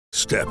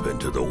Step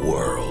into the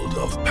world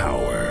of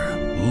power,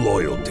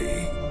 loyalty,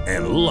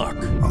 and luck.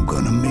 I'm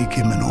gonna make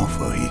him an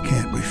offer he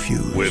can't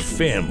refuse. With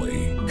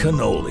family,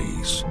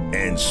 cannolis,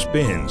 and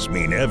spins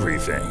mean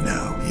everything.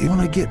 Now, you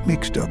wanna get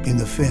mixed up in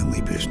the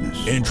family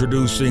business.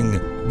 Introducing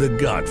The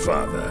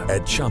Godfather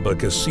at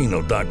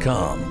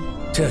ChumbaCasino.com.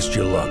 Test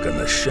your luck in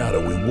the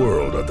shadowy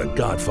world of The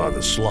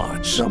Godfather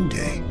slot.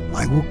 Someday,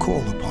 I will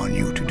call upon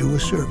you to do a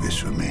service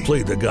for me.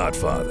 Play The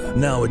Godfather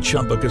now at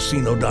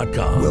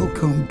ChumbaCasino.com.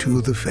 Welcome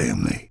to the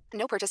family.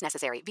 No purchase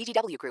necessary.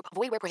 VGW Group.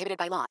 Void where prohibited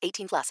by law.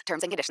 18 plus.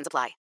 Terms and conditions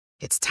apply.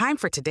 It's time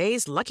for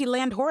today's Lucky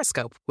Land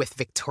horoscope with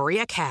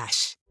Victoria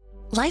Cash.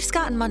 Life's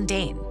gotten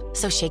mundane,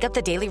 so shake up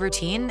the daily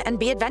routine and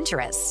be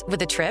adventurous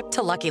with a trip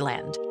to Lucky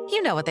Land.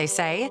 You know what they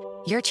say.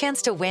 Your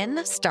chance to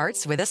win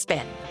starts with a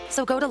spin.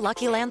 So go to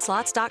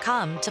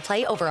LuckyLandSlots.com to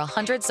play over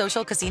 100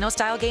 social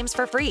casino-style games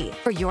for free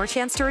for your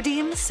chance to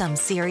redeem some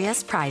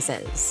serious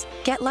prizes.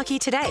 Get lucky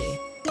today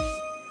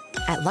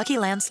at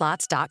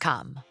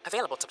LuckyLandSlots.com.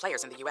 Available to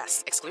players in the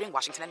U.S., excluding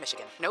Washington and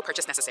Michigan. No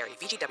purchase necessary.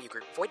 VGW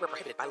Group. Void where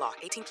prohibited by law.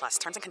 18 plus.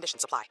 Terms and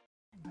conditions apply.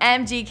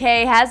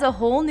 MGK has a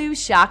whole new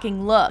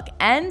shocking look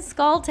and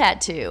skull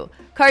tattoo.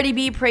 Cardi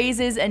B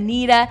praises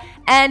Anita,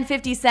 and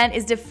 50 Cent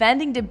is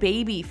defending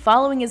DaBaby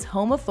following his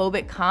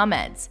homophobic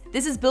comments.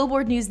 This is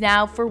Billboard News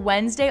Now for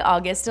Wednesday,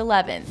 August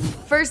 11th.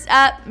 First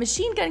up,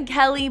 Machine Gun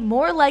Kelly,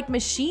 more like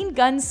Machine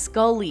Gun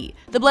Scully.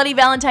 The Bloody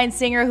Valentine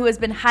singer, who has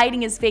been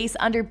hiding his face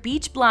under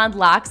beach blonde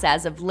locks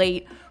as of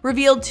late,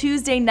 revealed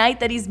Tuesday night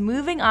that he's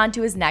moving on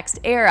to his next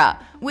era,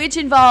 which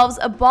involves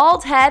a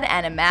bald head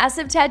and a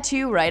massive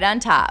tattoo right on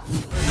top.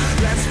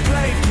 Let's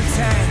play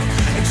pretend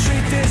and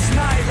treat this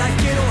night like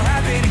it'll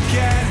happen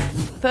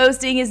again.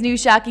 Posting his new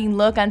shocking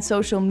look on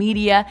social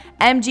media,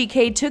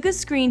 MGK took a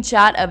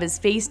screenshot of his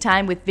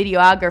FaceTime with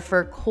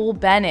videographer Cole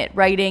Bennett,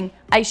 writing,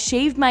 "I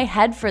shaved my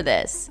head for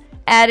this,"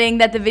 adding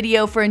that the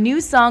video for a new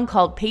song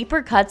called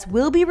Paper Cuts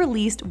will be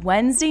released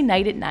Wednesday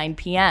night at 9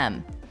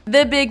 p.m.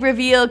 The big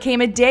reveal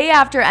came a day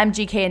after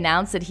MGK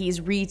announced that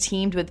he's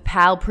re-teamed with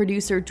pal,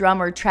 producer,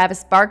 drummer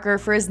Travis Barker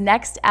for his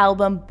next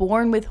album,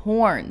 Born with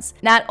Horns.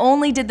 Not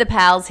only did the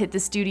pals hit the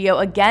studio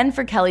again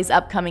for Kelly's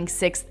upcoming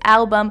 6th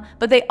album,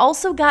 but they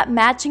also got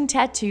matching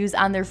tattoos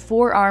on their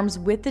forearms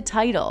with the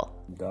title.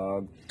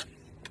 Dog.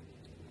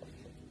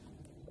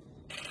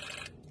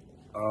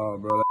 Oh,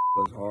 bro, that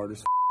was hard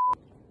as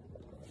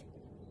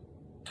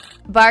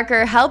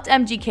Barker helped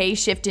MGK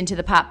shift into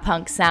the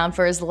pop-punk sound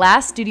for his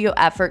last studio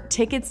effort,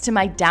 Tickets to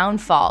My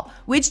Downfall,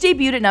 which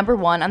debuted at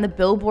 #1 on the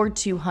Billboard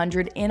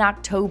 200 in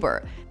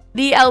October.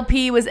 The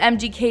LP was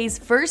MGK's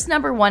first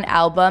 #1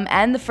 album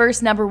and the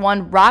first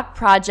 #1 rock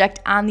project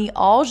on the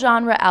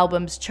all-genre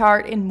albums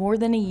chart in more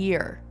than a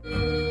year.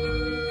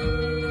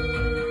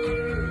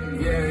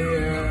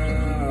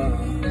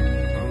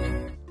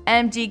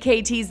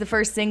 MGK teased the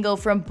first single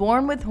from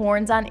Born with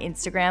Horns on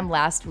Instagram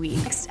last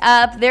week. Next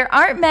up, there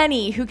aren't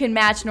many who can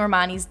match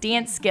Normani's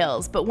dance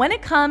skills, but when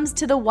it comes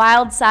to the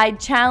Wild Side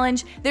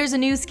Challenge, there's a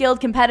new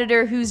skilled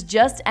competitor who's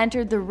just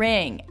entered the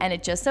ring, and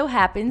it just so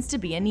happens to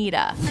be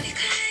Anita.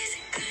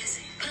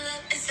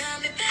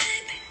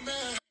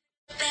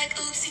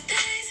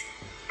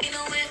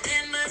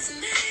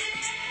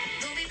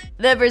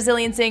 The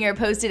Brazilian singer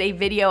posted a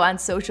video on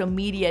social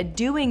media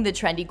doing the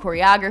trendy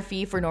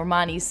choreography for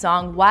Normani's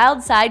song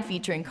Wild Side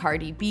featuring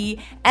Cardi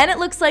B, and it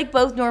looks like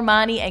both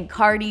Normani and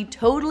Cardi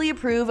totally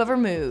approve of her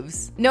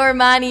moves.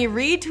 Normani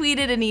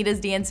retweeted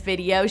Anita's dance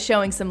video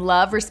showing some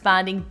love,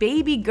 responding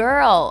 "baby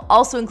girl,"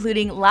 also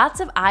including lots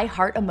of I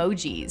heart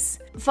emojis.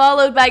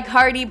 Followed by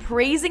Cardi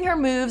praising her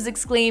moves,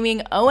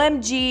 exclaiming,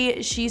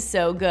 "OMG, she's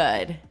so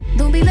good."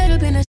 Don't be let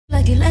up in a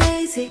like you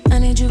lazy. I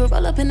need you to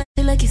roll up in a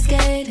like you're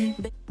skating.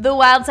 The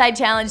Wild Side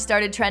Challenge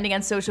started trending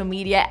on social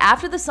media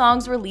after the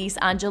song's release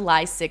on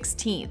July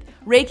 16th,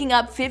 raking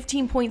up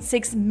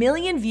 15.6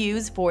 million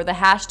views for the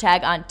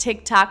hashtag on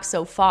TikTok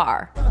so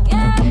far.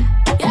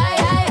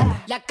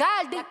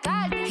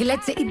 He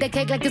likes to eat the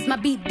cake like it's my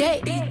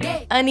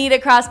B-day. Anita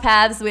crossed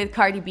paths with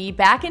Cardi B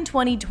back in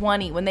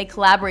 2020 when they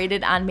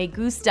collaborated on Me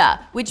Gusta,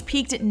 which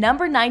peaked at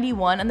number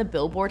 91 on the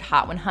Billboard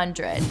Hot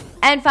 100.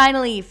 And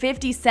finally,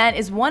 50 Cent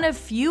is one of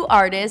few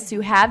artists who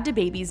have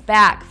DaBaby's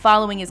back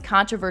following his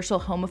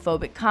controversial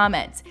homophobic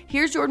comments.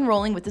 Here's Jordan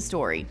Rolling with the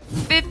story.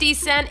 50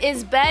 Cent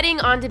is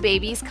betting on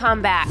DaBaby's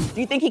comeback.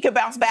 Do you think he could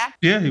bounce back?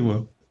 Yeah, he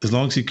will. As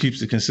long as he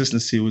keeps the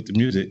consistency with the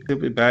music, he'll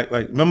be back.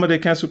 Like, remember they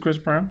canceled Chris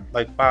Brown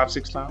like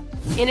 5-6 times?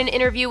 In an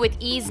interview with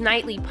E's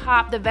Nightly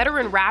Pop, the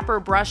veteran rapper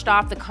brushed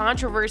off the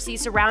controversy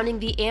surrounding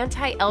the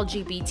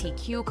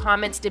anti-LGBTQ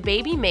comments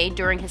DaBaby made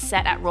during his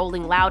set at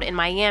Rolling Loud in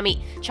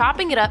Miami,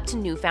 chopping it up to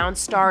newfound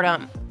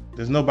stardom.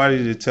 There's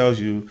nobody that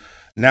tells you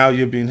now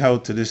you're being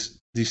held to these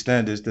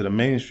standards that are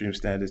mainstream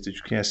standards, that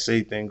you can't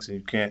say things and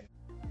you can't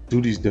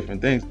do these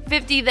different things.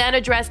 50 then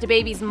addressed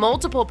DaBaby's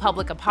multiple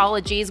public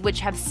apologies, which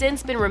have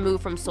since been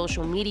removed from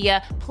social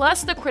media,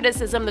 plus the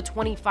criticism the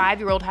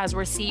 25-year-old has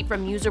received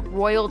from music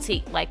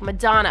royalty like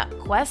Madonna,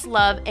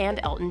 Questlove, and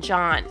Elton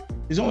John.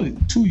 He's only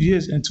 2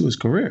 years into his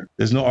career.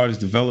 There's no artist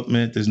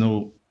development, there's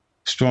no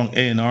strong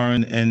A&R,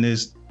 and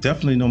there's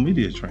definitely no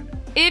media training.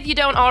 If you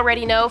don't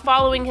already know,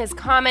 following his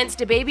comments,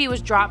 DaBaby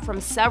was dropped from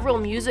several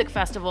music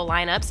festival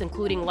lineups,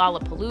 including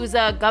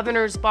Lollapalooza,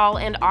 Governor's Ball,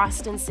 and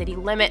Austin City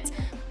Limits.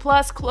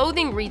 Plus,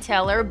 clothing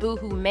retailer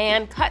Boohoo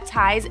Man cut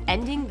ties,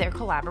 ending their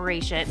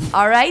collaboration.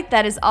 All right,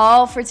 that is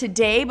all for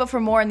today. But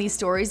for more on these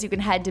stories, you can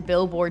head to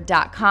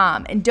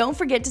Billboard.com. And don't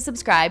forget to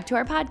subscribe to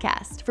our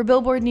podcast. For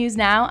Billboard News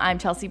Now, I'm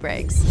Chelsea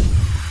Briggs.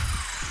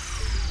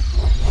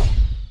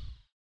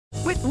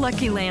 With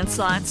Lucky Land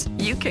Slots,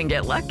 you can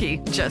get lucky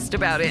just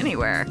about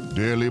anywhere.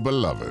 Dearly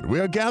beloved, we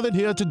are gathered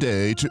here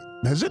today to...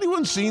 Has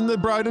anyone seen the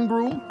bride and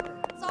groom?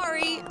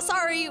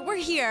 Sorry, we're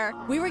here.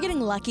 We were getting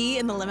lucky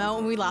in the limo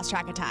and we lost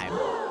track of time.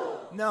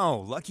 No,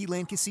 Lucky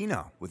Land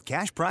Casino, with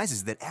cash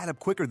prizes that add up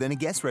quicker than a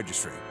guest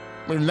registry.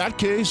 In that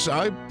case,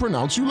 I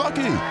pronounce you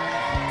lucky.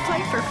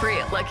 Play for free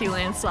at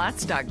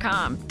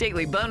LuckyLandSlots.com.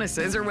 Daily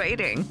bonuses are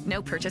waiting.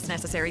 No purchase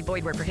necessary.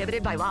 Void where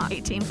prohibited by law.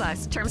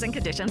 18+. Terms and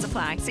conditions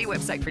apply. See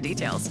website for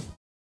details.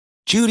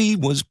 Judy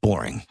was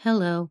boring.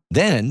 Hello.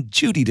 Then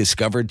Judy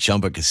discovered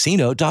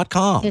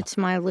ChumbaCasino.com. It's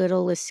my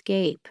little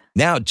escape.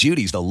 Now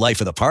Judy's the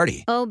life of the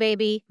party. Oh,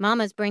 baby,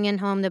 mama's bringing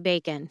home the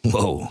bacon.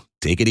 Whoa,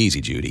 take it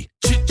easy, Judy.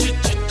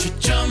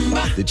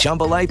 The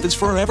Chumba life is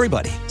for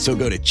everybody. So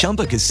go to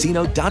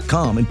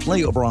ChumbaCasino.com and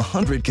play over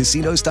 100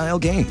 casino-style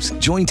games.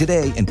 Join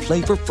today and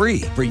play for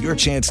free for your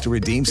chance to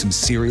redeem some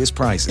serious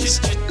prizes.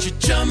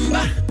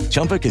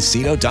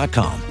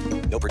 ChumbaCasino.com.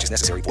 No purchase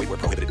necessary. Void where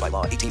prohibited by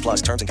law.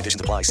 18+. Terms and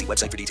conditions apply. See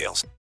website for details.